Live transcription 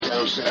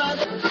Hi,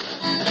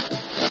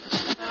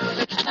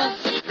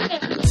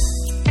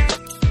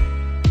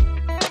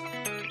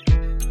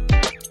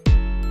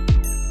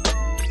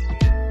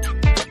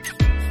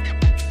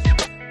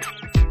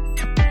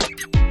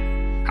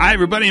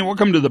 everybody, and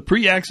welcome to the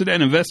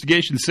Pre-Accident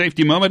Investigation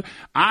Safety Moment.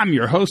 I'm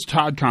your host,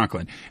 Todd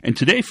Conklin. And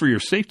today for your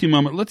safety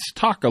moment, let's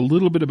talk a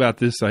little bit about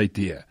this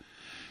idea.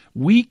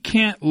 We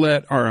can't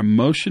let our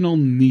emotional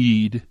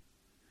need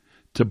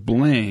to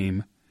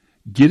blame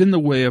get in the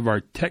way of our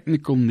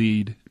technical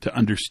need to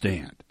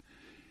understand.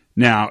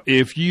 Now,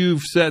 if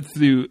you've sat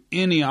through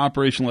any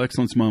operational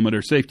excellence moment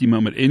or safety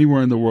moment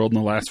anywhere in the world in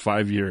the last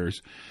 5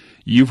 years,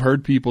 you've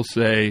heard people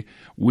say,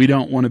 we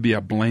don't want to be a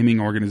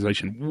blaming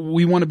organization.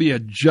 We want to be a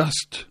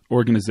just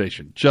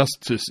organization.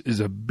 Justice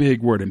is a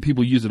big word, and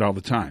people use it all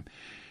the time.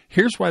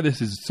 Here's why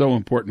this is so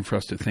important for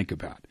us to think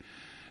about.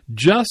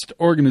 Just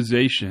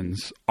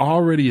organizations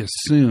already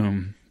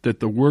assume that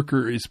the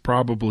worker is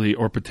probably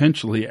or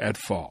potentially at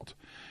fault.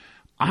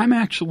 I'm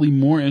actually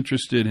more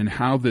interested in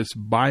how this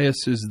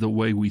biases the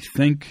way we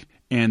think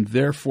and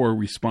therefore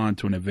respond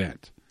to an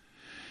event.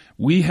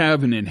 We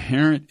have an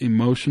inherent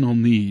emotional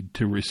need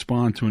to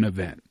respond to an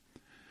event.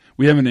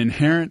 We have an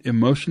inherent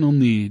emotional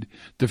need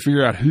to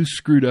figure out who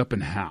screwed up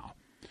and how.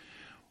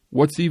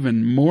 What's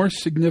even more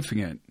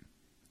significant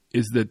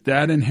is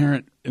that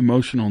inherent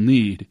emotional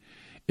need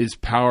is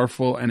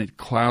powerful and it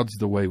clouds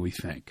the way we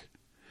think.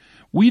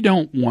 We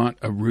don't want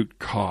a root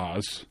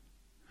cause.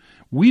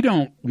 We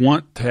don't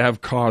want to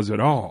have cause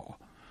at all.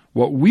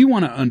 What we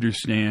want to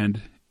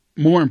understand,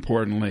 more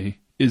importantly,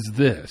 is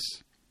this.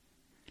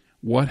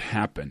 What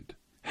happened?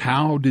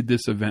 How did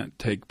this event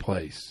take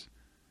place?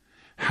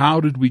 How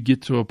did we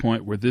get to a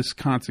point where this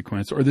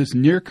consequence or this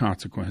near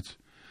consequence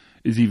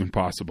is even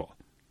possible?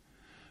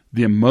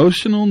 The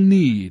emotional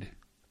need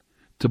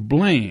to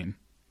blame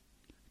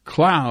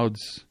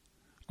clouds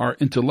our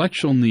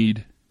intellectual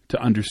need to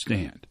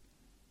understand.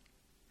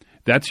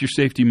 That's your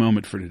safety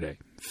moment for today.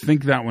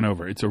 Think that one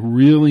over. It's a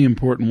really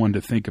important one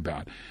to think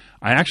about.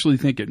 I actually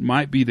think it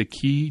might be the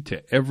key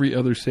to every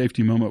other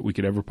safety moment we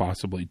could ever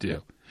possibly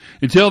do.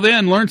 Until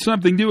then, learn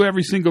something new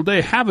every single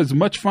day. Have as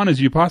much fun as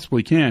you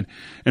possibly can.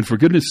 And for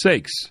goodness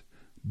sakes,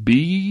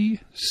 be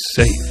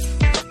safe.